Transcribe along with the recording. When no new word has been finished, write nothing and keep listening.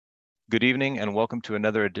Good evening and welcome to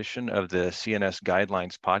another edition of the CNS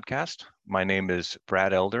Guidelines podcast. My name is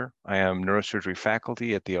Brad Elder. I am neurosurgery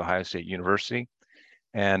faculty at The Ohio State University,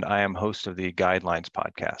 and I am host of the Guidelines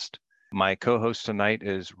podcast. My co-host tonight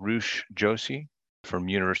is Joshi from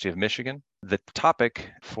University of Michigan. The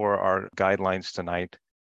topic for our guidelines tonight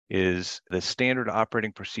is the standard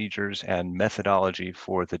operating procedures and methodology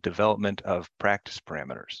for the development of practice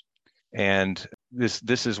parameters. And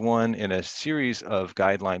this is one in a series of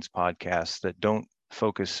guidelines podcasts that don't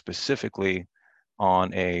focus specifically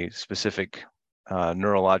on a specific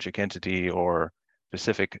neurologic entity or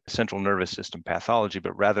specific central nervous system pathology,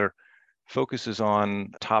 but rather focuses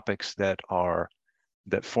on topics that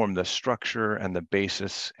form the structure and the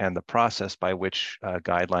basis and the process by which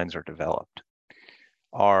guidelines are developed.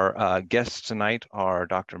 Our guests tonight are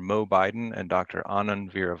Dr. Mo Bydon and Dr.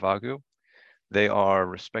 Anand Veeravagu. They are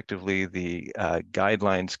respectively the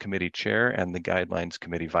Guidelines Committee Chair and the Guidelines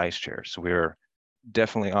Committee Vice Chair. So we're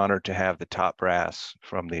definitely honored to have the top brass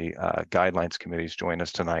from the Guidelines Committees join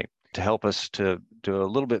us tonight to help us to do a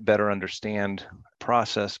little bit better understand the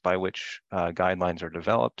process by which guidelines are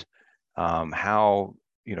developed, how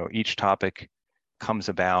each topic comes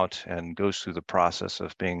about and goes through the process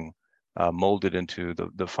of being molded into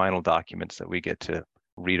the final documents that we get to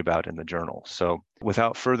read about in the journal. So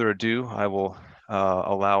without further ado, I will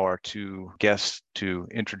allow our two guests to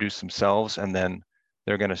introduce themselves, and then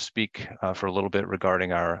they're going to speak for a little bit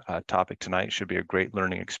regarding our topic tonight. It should be a great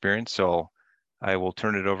learning experience. So I will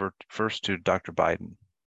turn it over first to Dr. Bydon.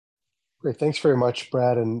 Great. Thanks very much,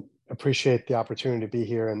 Brad, and appreciate the opportunity to be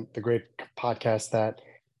here and the great podcast that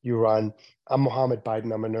you run. I'm Mohamad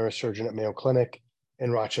Bydon. I'm a neurosurgeon at Mayo Clinic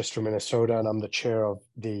in Rochester, Minnesota, and I'm the chair of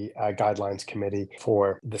the Guidelines Committee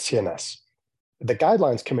for the CNS. The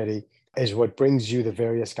Guidelines Committee is what brings you the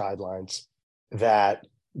various guidelines that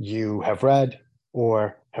you have read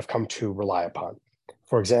or have come to rely upon.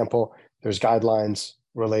 For example, there's guidelines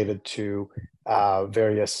related to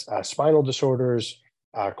various spinal disorders,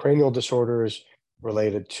 cranial disorders,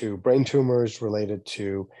 related to brain tumors, related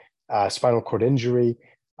to spinal cord injury,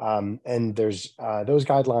 and there's those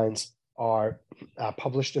guidelines are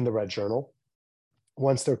published in the Red Journal.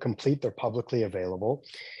 Once they're complete, they're publicly available.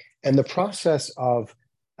 And the process of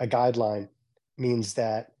a guideline means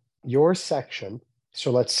that your section,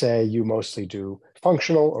 so let's say you mostly do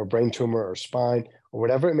functional or brain tumor or spine or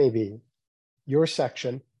whatever it may be, your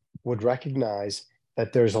section would recognize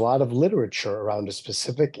that there's a lot of literature around a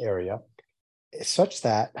specific area, such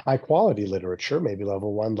that high quality literature, maybe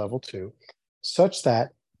level 1, level 2, such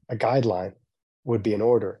that a guideline would be in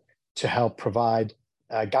order to help provide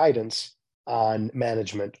guidance on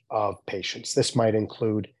management of patients. This might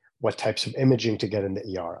include what types of imaging to get in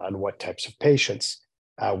the ER, on what types of patients,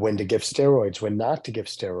 when to give steroids, when not to give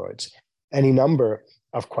steroids, any number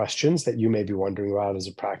of questions that you may be wondering about as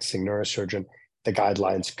a practicing neurosurgeon. The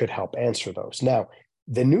guidelines could help answer those. Now,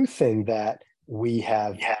 the new thing that we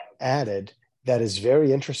have added that is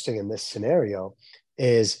very interesting in this scenario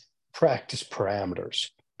is practice parameters.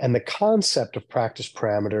 And the concept of practice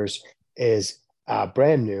parameters is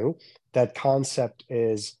brand new. That concept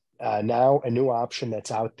is now a new option that's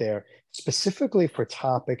out there specifically for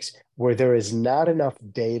topics where there is not enough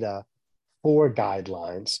data for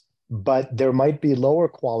guidelines, but there might be lower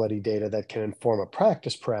quality data that can inform a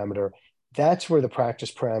practice parameter. That's where the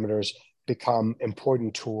practice parameters become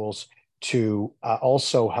important tools to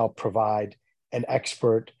also help provide an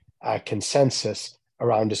expert consensus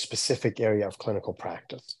around a specific area of clinical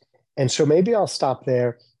practice. And so maybe I'll stop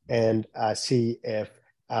there and see if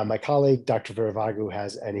my colleague, Dr. Veeravagu,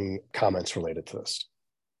 has any comments related to this.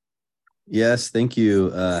 Yes, thank you,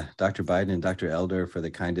 Dr. Bydon and Dr. Elder, for the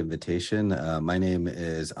kind invitation. My name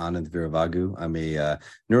is Anand Veeravagu. I'm a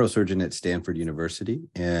neurosurgeon at Stanford University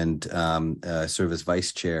and serve as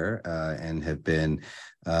vice chair and have been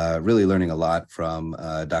really learning a lot from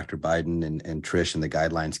Dr. Bydon and Trish and the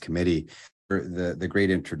Guidelines Committee. The great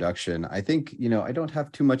introduction. I think, I don't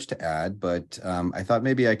have too much to add, but I thought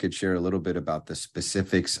maybe I could share a little bit about the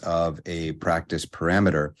specifics of a practice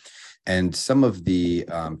parameter and some of the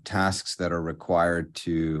tasks that are required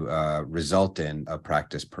to result in a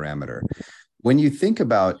practice parameter. When you think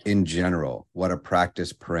about, in general, what a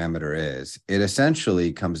practice parameter is, it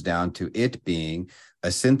essentially comes down to it being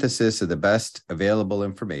a synthesis of the best available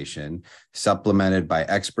information supplemented by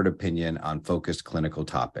expert opinion on focused clinical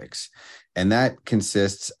topics. And that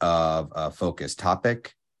consists of a focused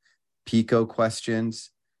topic, PICO questions,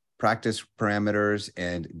 practice parameters,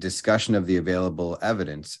 and discussion of the available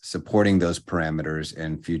evidence supporting those parameters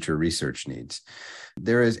and future research needs.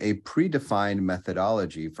 There is a predefined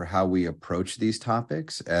methodology for how we approach these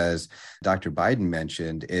topics. As Dr. Bydon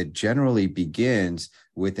mentioned, it generally begins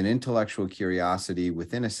with an intellectual curiosity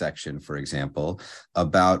within a section, for example,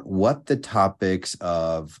 about what the topics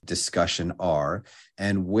of discussion are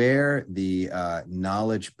and where the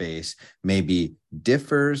knowledge base maybe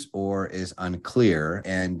differs or is unclear,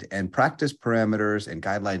 and practice parameters and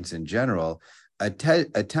guidelines in general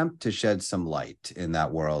attempt to shed some light in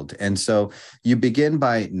that world. And so you begin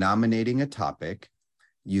by nominating a topic,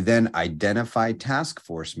 you then identify task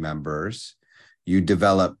force members, you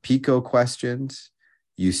develop PICO questions,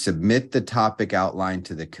 you submit the topic outline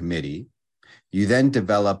to the committee, you then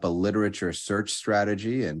develop a literature search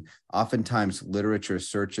strategy, and oftentimes literature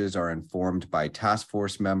searches are informed by task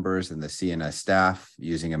force members and the CNS staff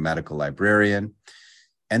using a medical librarian.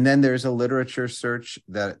 And then there's a literature search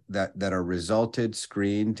that are resulted,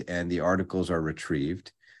 screened, and the articles are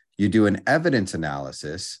retrieved. You do an evidence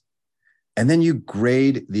analysis, and then you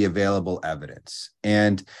grade the available evidence.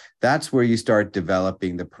 And that's where you start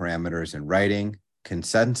developing the parameters in writing,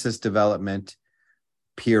 consensus development,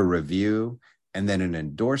 peer review, and then an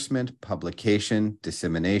endorsement, publication,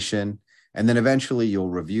 dissemination. And then eventually you'll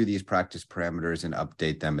review these practice parameters and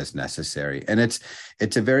update them as necessary. And it's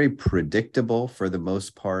a very predictable, for the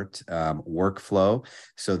most part, workflow,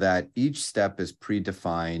 so that each step is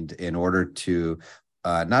predefined in order to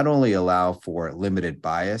not only allow for limited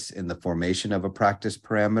bias in the formation of a practice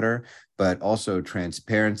parameter, but also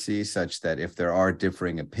transparency, such that if there are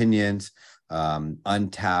differing opinions,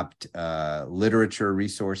 untapped literature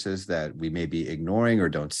resources that we may be ignoring or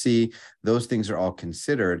don't see, those things are all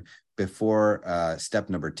considered before step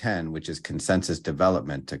number 10, which is consensus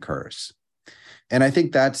development, occurs. And I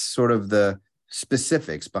think that's sort of the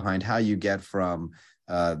specifics behind how you get from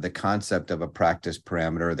the concept of a practice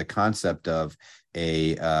parameter, the concept of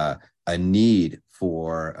a need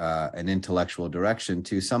for an intellectual direction,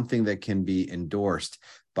 to something that can be endorsed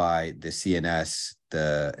by the CNS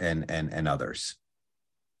and others.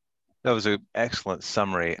 That was an excellent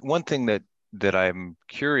summary. One thing that I'm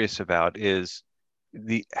curious about is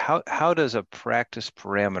how does a practice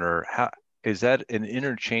parameter, is that an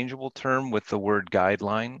interchangeable term with the word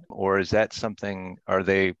guideline, or is that something,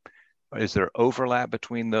 is there overlap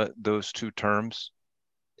between those two terms?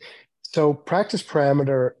 So practice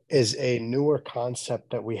parameter is a newer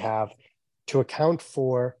concept that we have to account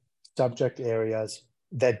for subject areas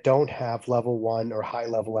that don't have level 1 or high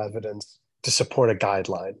level evidence to support a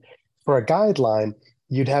guideline. For a guideline,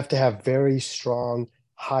 you'd have to have very strong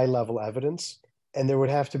high level evidence, and there would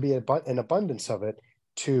have to be an abundance of it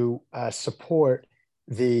to support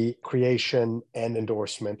the creation and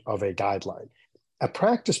endorsement of a guideline. A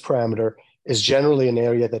practice parameter is generally an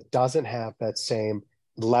area that doesn't have that same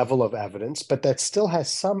level of evidence, but that still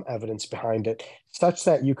has some evidence behind it, such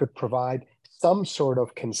that you could provide some sort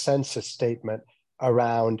of consensus statement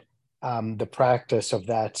around the practice of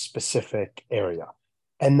that specific area.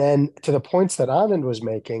 And then to the points that Anand was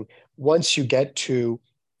making, once you get to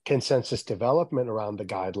consensus development around the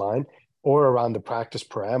guideline or around the practice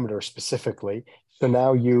parameter specifically, so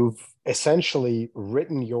now you've essentially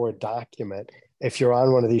written your document. If you're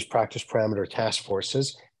on one of these practice parameter task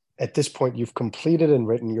forces, at this point, you've completed and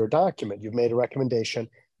written your document. You've made a recommendation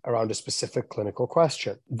around a specific clinical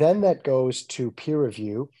question. Then that goes to peer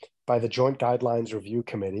review by the Joint Guidelines Review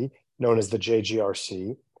Committee, known as the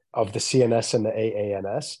JGRC, of the CNS and the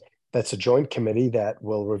AANS. That's a joint committee that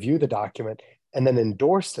will review the document and then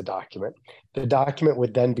endorse the document. The document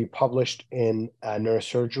would then be published in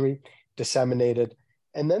neurosurgery, disseminated,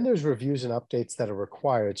 and then there's reviews and updates that are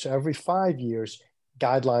required. So every 5 years,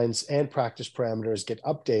 guidelines and practice parameters get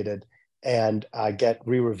updated and get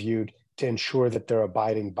re-reviewed to ensure that they're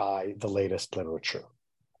abiding by the latest literature.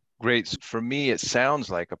 Great. So for me, it sounds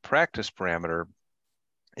like a practice parameter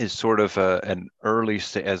is sort of an early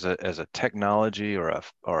as a technology or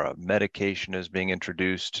a medication is being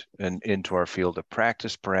introduced into our field. A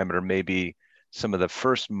practice parameter may be some of the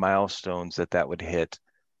first milestones that would hit.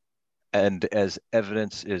 And as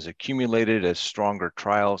evidence is accumulated, as stronger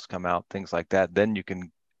trials come out, things like that, then you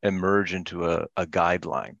can emerge into a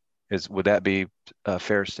guideline. Would that be a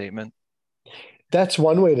fair statement? That's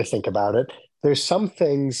one way to think about it. There's some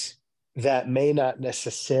things that may not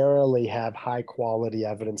necessarily have high quality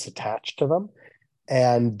evidence attached to them.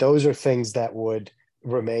 And those are things that would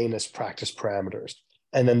remain as practice parameters.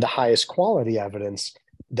 And then the highest quality evidence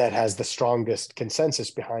that has the strongest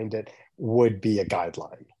consensus behind it would be a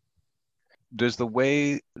guideline. does the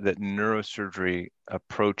way that neurosurgery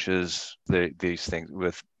approaches these things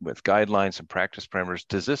with guidelines and practice parameters,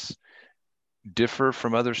 does this differ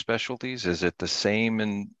from other specialties? Is it the same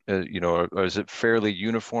in, or is it fairly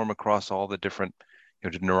uniform across all the different,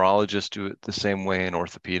 do neurologists do it the same way and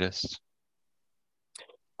orthopedists?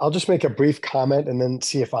 I'll just make a brief comment and then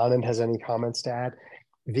see if Anand has any comments to add.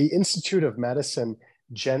 The Institute of Medicine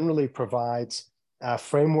generally provides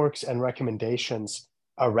frameworks and recommendations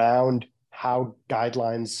around how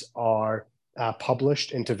guidelines are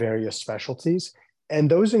published into various specialties. And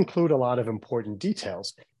those include a lot of important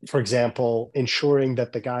details. For example, ensuring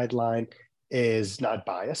that the guideline is not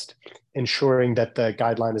biased, ensuring that the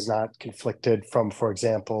guideline is not conflicted from, for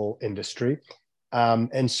example, industry.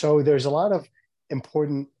 And so there's a lot of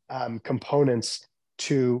important components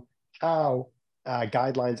to how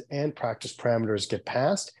guidelines and practice parameters get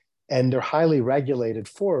passed, and they're highly regulated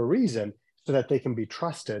for a reason, so that they can be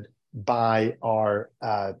trusted by our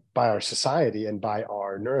society and by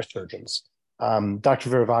our neurosurgeons. Dr.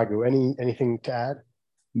 Veeravagu, anything to add?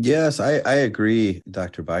 Yes, I agree,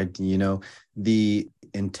 Dr. Bydon. The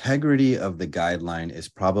integrity of the guideline is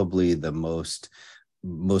probably the most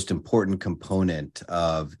important component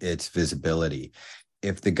of its visibility.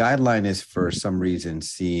 If the guideline is for some reason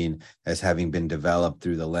seen as having been developed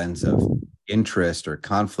through the lens of interest or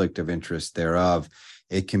conflict of interest thereof,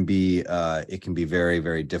 it can be very,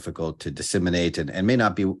 very difficult to disseminate and may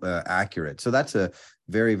not be accurate. So that's a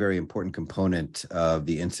very, very important component of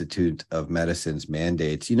the Institute of Medicine's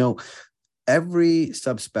mandates. Every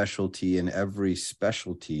subspecialty and every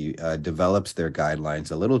specialty develops their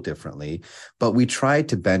guidelines a little differently, but we try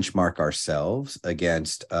to benchmark ourselves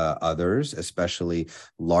against others, especially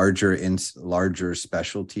larger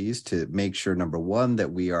specialties, to make sure, number one,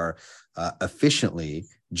 that we are efficiently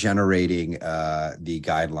generating the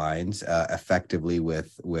guidelines effectively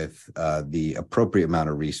with the appropriate amount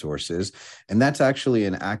of resources. And that's actually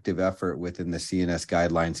an active effort within the CNS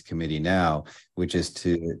Guidelines Committee now, which is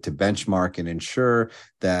to benchmark and ensure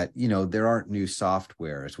that, there aren't new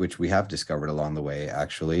softwares, which we have discovered along the way,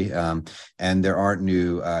 actually, and there aren't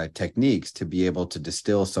new techniques to be able to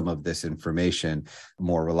distill some of this information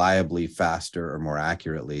more reliably, faster, or more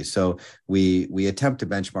accurately. So we attempt to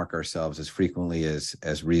benchmark ourselves as frequently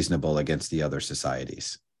as reasonable against the other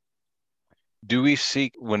societies. Do we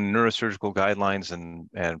seek, when neurosurgical guidelines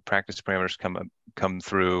and practice parameters come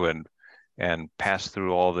through and pass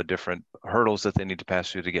through all the different hurdles that they need to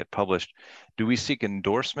pass through to get published, do we seek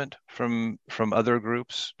endorsement from other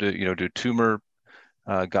groups? Do tumor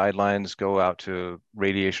guidelines go out to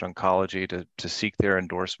radiation oncology to seek their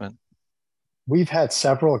endorsement? We've had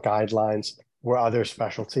several guidelines where other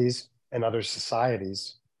specialties and other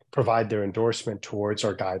societies provide their endorsement towards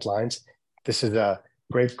our guidelines. This is a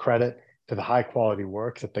great credit to the high quality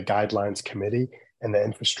work that the Guidelines Committee and the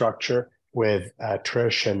infrastructure with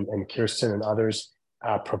Trish and Kirsten and others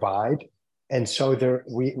provide. And so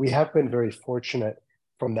we have been very fortunate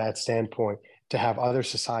from that standpoint to have other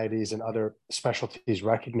societies and other specialties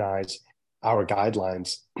recognize our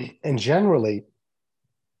guidelines. And generally,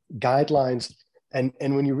 guidelines, and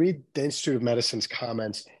when you read the Institute of Medicine's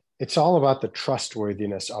comments, it's all about the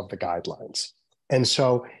trustworthiness of the guidelines.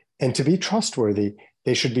 And to be trustworthy,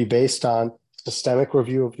 they should be based on systemic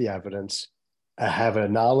review of the evidence, have a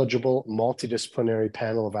knowledgeable multidisciplinary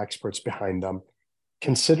panel of experts behind them,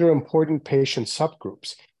 consider important patient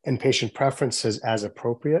subgroups and patient preferences as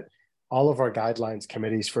appropriate. All of our guidelines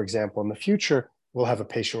committees, for example, in the future, will have a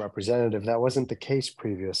patient representative. That wasn't the case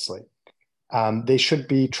previously. They should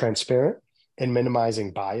be transparent in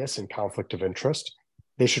minimizing bias and conflict of interest.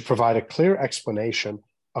 They should provide a clear explanation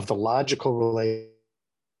of the logical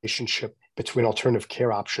relationship between alternative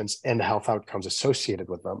care options and the health outcomes associated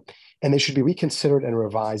with them. And they should be reconsidered and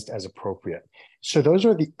revised as appropriate. So those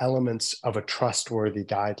are the elements of a trustworthy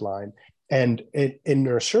guideline. And in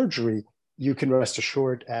neurosurgery, you can rest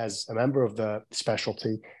assured as a member of the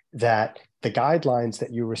specialty that the guidelines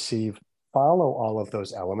that you receive follow all of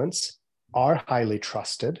those elements, are highly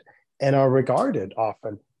trusted, and are regarded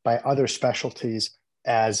often by other specialties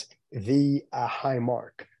as the high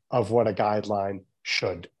mark of what a guideline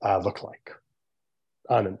should look like.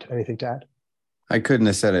 Anand, anything to add? I couldn't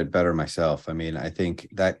have said it better myself. I mean, I think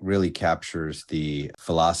that really captures the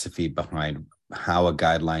philosophy behind how a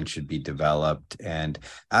guideline should be developed. And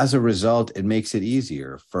as a result, it makes it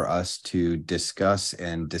easier for us to discuss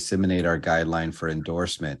and disseminate our guideline for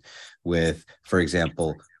endorsement with, for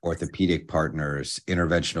example, orthopedic partners,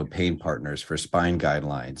 interventional pain partners for spine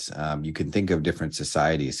guidelines. You can think of different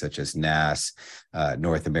societies such as NASS,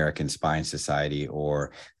 North American Spine Society,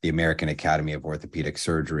 or the American Academy of Orthopedic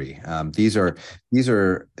Surgery. These are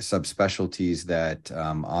subspecialties that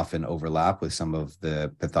often overlap with some of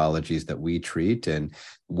the pathologies that we treat. And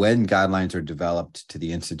when guidelines are developed to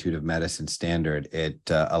the Institute of Medicine standard, it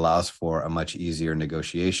allows for a much easier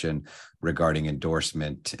negotiation regarding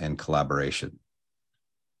endorsement and collaboration.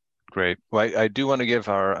 Great. Well, I do want to give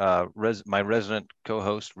our my resident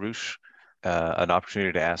co-host, Rush, an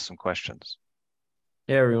opportunity to ask some questions.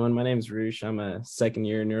 Hey, everyone. My name is Rush. I'm a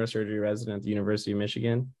second-year neurosurgery resident at the University of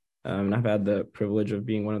Michigan. And I've had the privilege of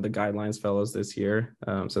being one of the guidelines fellows this year.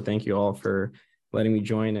 So thank you all for letting me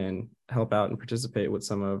join and help out and participate with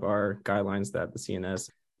some of our guidelines that the CNS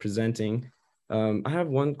presenting. I have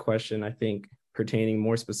one question, I think, pertaining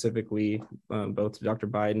more specifically both to Dr.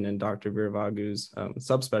 Bydon and Dr. Veeravagu's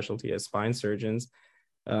subspecialty as spine surgeons.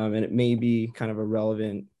 And it may be kind of a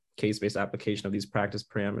relevant case-based application of these practice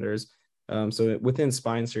parameters. So within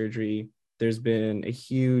spine surgery, there's been a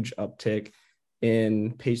huge uptick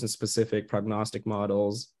in patient-specific prognostic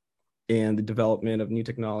models and the development of new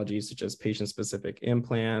technologies such as patient-specific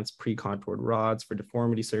implants, pre-contoured rods for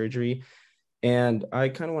deformity surgery. And I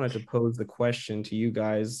kind of wanted to pose the question to you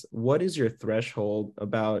guys, what is your threshold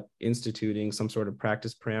about instituting some sort of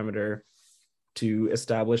practice parameter to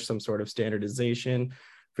establish some sort of standardization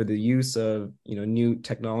for the use of, new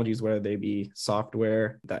technologies, whether they be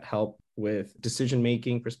software that help with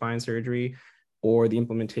decision-making for spine surgery or the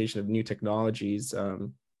implementation of new technologies?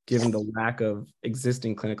 Given the lack of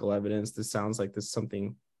existing clinical evidence, this sounds like this is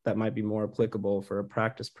something that might be more applicable for a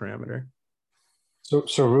practice parameter.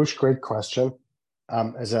 So Rush, great question.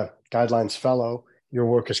 As a guidelines fellow, your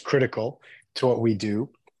work is critical to what we do.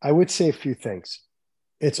 I would say a few things.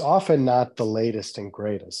 It's often not the latest and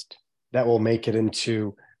greatest that will make it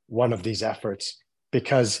into one of these efforts,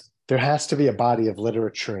 because there has to be a body of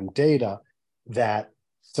literature and data that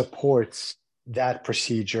supports that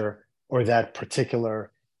procedure or that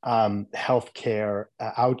particular healthcare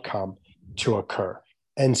outcome to occur.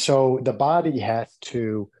 And so the body has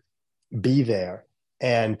to be there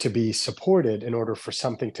and to be supported in order for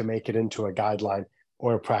something to make it into a guideline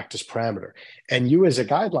or a practice parameter. And you as a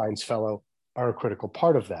guidelines fellow are a critical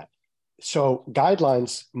part of that. So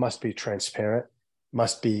guidelines must be transparent,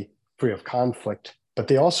 must be free of conflict, but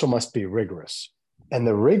they also must be rigorous. And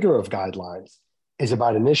the rigor of guidelines is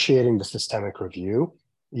about initiating the systemic review,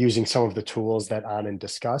 using some of the tools that Anand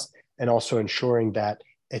discussed, and also ensuring that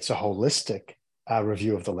it's a holistic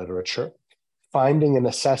review of the literature, finding and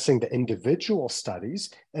assessing the individual studies,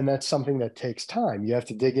 and that's something that takes time. You have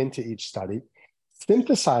to dig into each study,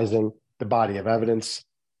 synthesizing the body of evidence,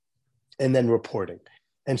 and then reporting.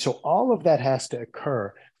 And so all of that has to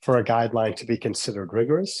occur for a guideline to be considered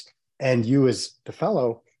rigorous. And you as the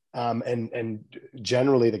fellow, and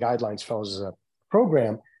generally the guidelines fellows as a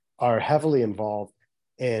program, are heavily involved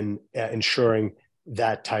in ensuring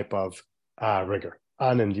that type of rigor.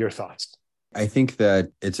 Anand, your thoughts? I think that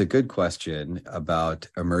it's a good question about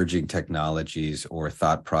emerging technologies or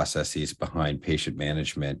thought processes behind patient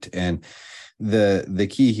management. And the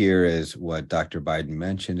key here is what Dr. Bydon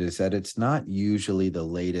mentioned, is that it's not usually the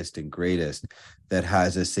latest and greatest that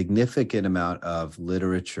has a significant amount of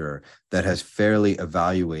literature that has fairly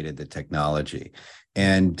evaluated the technology.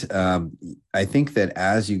 And I think that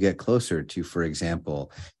as you get closer to, for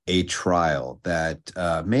example, a trial that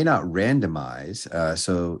may not randomize,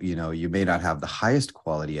 so you may not have the highest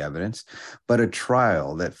quality evidence, but a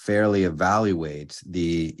trial that fairly evaluates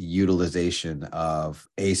the utilization of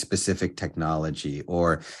a specific technology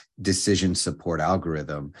or decision support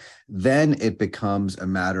algorithm, then it becomes a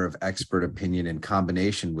matter of expert opinion in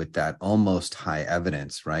combination with that almost high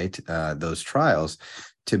evidence, right? Those trials,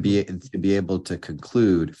 to be able to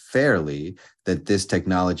conclude fairly that this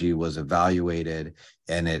technology was evaluated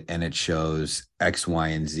and it shows X, Y,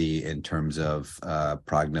 and Z in terms of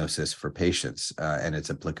prognosis for patients and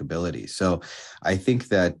its applicability. So I think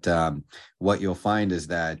that what you'll find is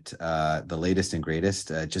that the latest and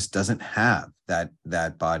greatest just doesn't have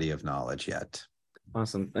that body of knowledge yet.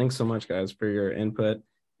 Awesome. Thanks so much, guys, for your input.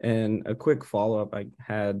 And a quick follow-up I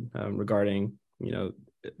had regarding,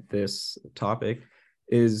 this topic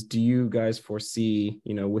is, do you guys foresee,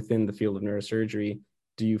 within the field of neurosurgery,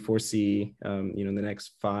 do you foresee, in the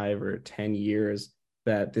next 5 or 10 years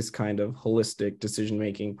that this kind of holistic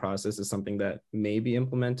decision-making process is something that may be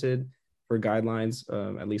implemented for guidelines,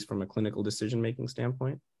 at least from a clinical decision-making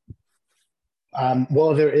standpoint?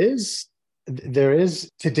 Well, there is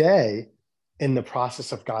today in the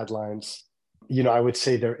process of guidelines, I would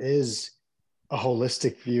say there is a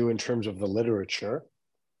holistic view in terms of the literature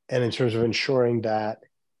and in terms of ensuring that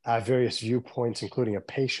various viewpoints, including a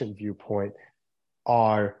patient viewpoint,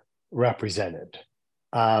 are represented.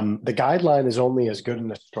 The guideline is only as good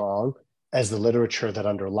and as strong as the literature that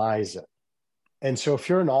underlies it. And so if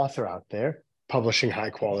you're an author out there publishing high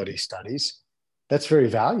quality studies, that's very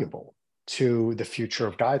valuable to the future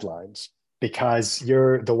of guidelines because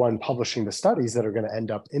you're the one publishing the studies that are going to end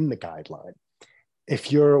up in the guideline.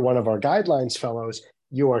 If you're one of our guidelines fellows,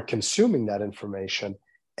 you are consuming that information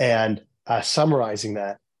and summarizing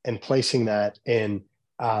that and placing that in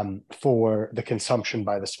for the consumption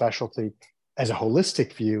by the specialty as a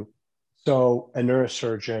holistic view. So a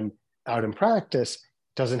neurosurgeon out in practice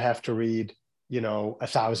doesn't have to read,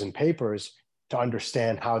 1,000 papers to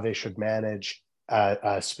understand how they should manage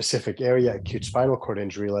a specific area, acute spinal cord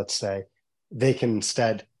injury, let's say. They can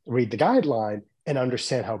instead read the guideline and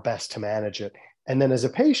understand how best to manage it. And then as a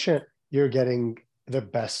patient, you're getting the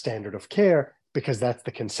best standard of care because that's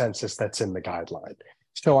the consensus that's in the guideline.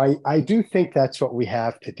 So I do think that's what we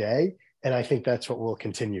have today, and I think that's what we'll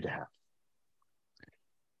continue to have.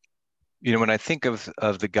 When I think of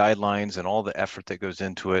the guidelines and all the effort that goes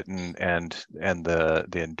into it and the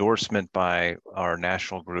endorsement by our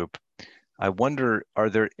national group, I wonder, are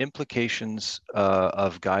there implications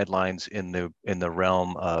of guidelines in the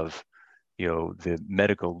realm of the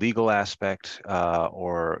medical legal aspect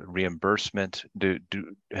or reimbursement?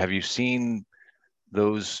 Have you seen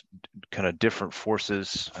those kind of different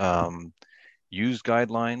forces use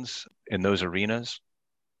guidelines in those arenas?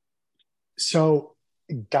 So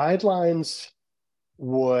guidelines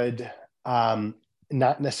would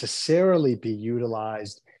not necessarily be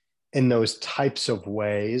utilized in those types of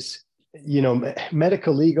ways.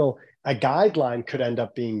 Medical legal, a guideline could end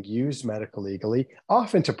up being used medical legally,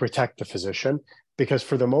 often to protect the physician, because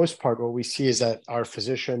for the most part, what we see is that our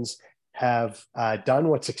physicians have done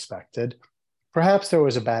what's expected. Perhaps there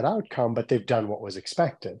was a bad outcome, but they've done what was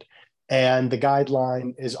expected. And the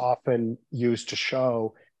guideline is often used to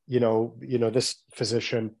show, this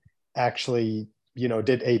physician actually,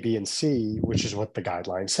 did A, B, and C, which is what the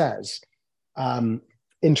guideline says.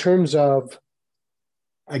 In terms of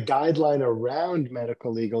a guideline around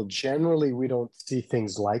medical legal, generally, we don't see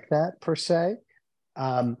things like that per se.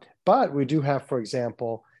 But we do have, for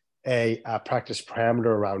example, a practice parameter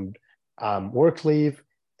around work leave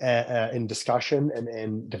in discussion and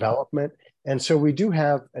in development. And so we do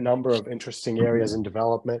have a number of interesting areas in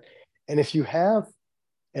development. And if you have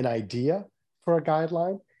an idea for a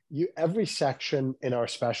guideline, every section in our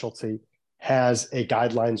specialty has a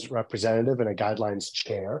guidelines representative and a guidelines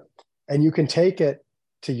chair. And you can take it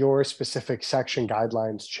to your specific section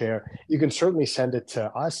guidelines chair. You can certainly send it to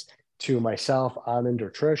us, to myself, Anand, or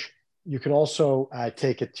Trish. You can also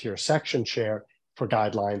take it to your section chair for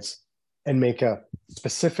guidelines and make a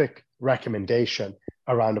specific recommendation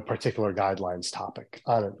around a particular guidelines topic.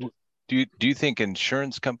 Anand. Do you think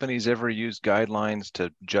insurance companies ever use guidelines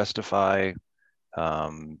to justify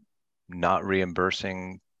not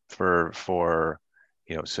reimbursing for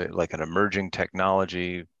say like an emerging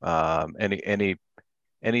technology,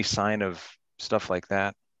 any sign of stuff like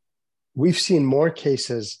that? We've seen more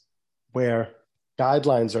cases where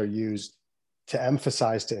guidelines are used to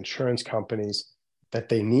emphasize to insurance companies that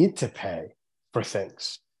they need to pay for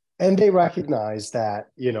things. And they recognize that,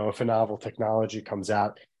 if a novel technology comes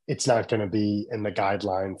out, it's not going to be in the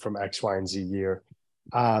guideline from X, Y, and Z year.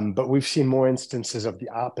 But we've seen more instances of the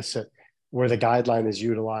opposite, where the guideline is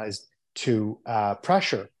utilized to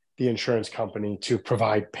pressure the insurance company to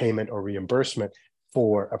provide payment or reimbursement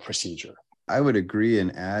for a procedure. I would agree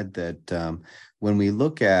and add that when we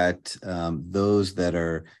look at those that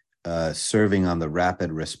are serving on the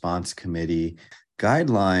Rapid Response Committee,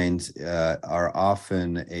 guidelines are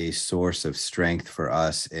often a source of strength for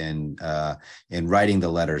us in writing the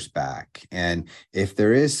letters back. And if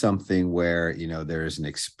there is something where there is an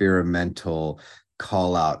experimental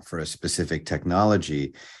call out for a specific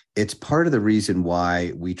technology, it's part of the reason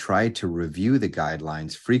why we try to review the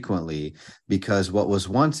guidelines frequently, because what was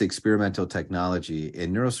once experimental technology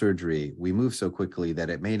in neurosurgery, we move so quickly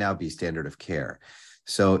that it may now be standard of care.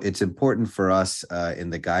 So it's important for us on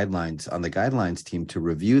the guidelines team to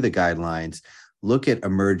review the guidelines, look at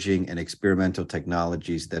emerging and experimental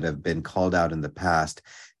technologies that have been called out in the past,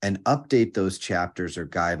 and update those chapters or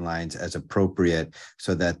guidelines as appropriate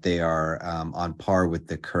so that they are on par with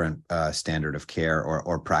the current standard of care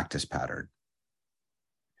or practice pattern.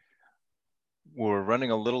 we're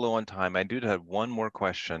running a little low on time. I do have one more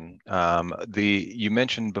question. You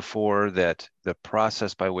mentioned before that the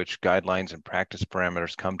process by which guidelines and practice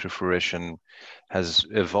parameters come to fruition has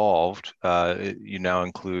evolved. You now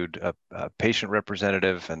include a patient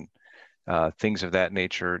representative and things of that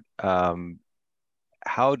nature.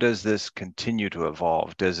 How does this continue to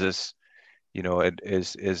evolve? Does this,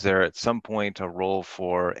 is there at some point a role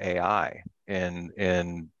for AI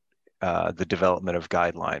in the development of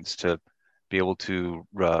guidelines to be able to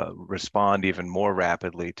respond even more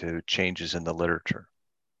rapidly to changes in the literature?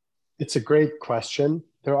 It's a great question.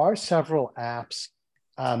 There are several apps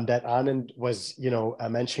that Anand was,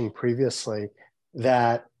 mentioning previously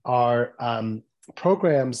that are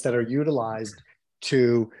programs that are utilized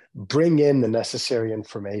to bring in the necessary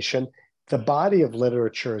information. The body of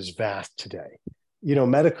literature is vast today.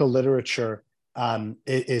 Medical literature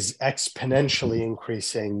is exponentially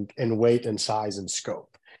increasing in weight and size and scope.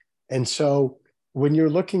 And so when you're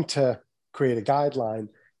looking to create a guideline,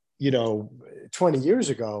 20 years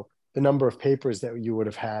ago, the number of papers that you would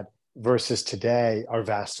have had versus today are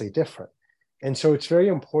vastly different. And so it's very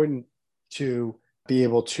important to be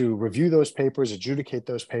able to review those papers, adjudicate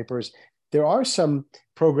those papers. There are some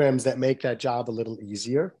programs that make that job a little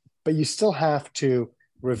easier, but you still have to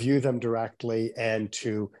review them directly and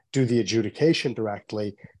to do the adjudication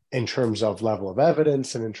directly in terms of level of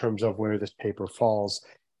evidence and in terms of where this paper falls.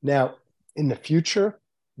 Now, in the future,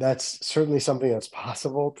 that's certainly something that's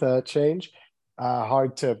possible to change.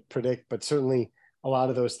 Hard to predict, but certainly a lot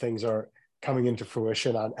of those things are coming into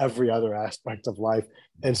fruition on every other aspect of life.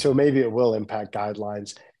 And so maybe it will impact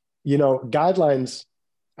guidelines. Guidelines,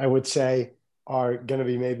 I would say, are going to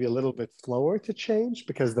be maybe a little bit slower to change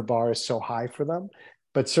because the bar is so high for them.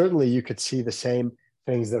 But certainly you could see the same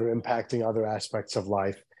things that are impacting other aspects of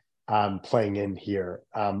life playing in here.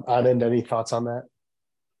 Anand, any thoughts on that?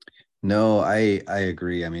 No, I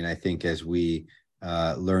agree. I mean, I think as we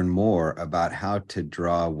learn more about how to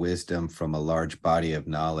draw wisdom from a large body of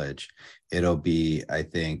knowledge, it'll be, I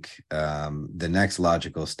think, the next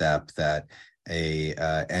logical step that a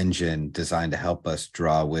engine designed to help us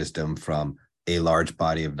draw wisdom from a large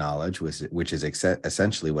body of knowledge, which is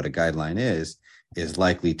essentially what a guideline is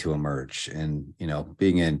likely to emerge. And,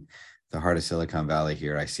 being in the heart of Silicon Valley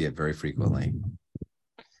here, I see it very frequently.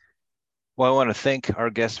 Well, I want to thank our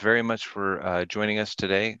guests very much for joining us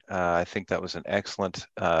today. I think that was an excellent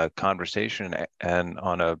conversation and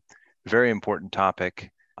on a very important topic.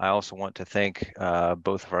 I also want to thank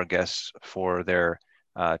both of our guests for their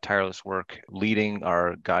tireless work leading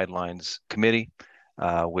our guidelines committee,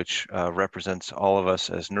 which represents all of us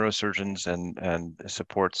as neurosurgeons and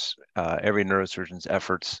supports every neurosurgeon's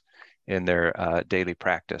efforts in their daily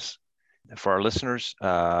practice. For our listeners,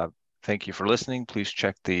 thank you for listening. Please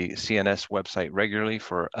check the CNS website regularly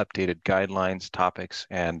for updated guidelines, topics,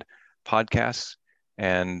 and podcasts.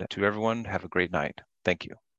 And to everyone, have a great night. Thank you.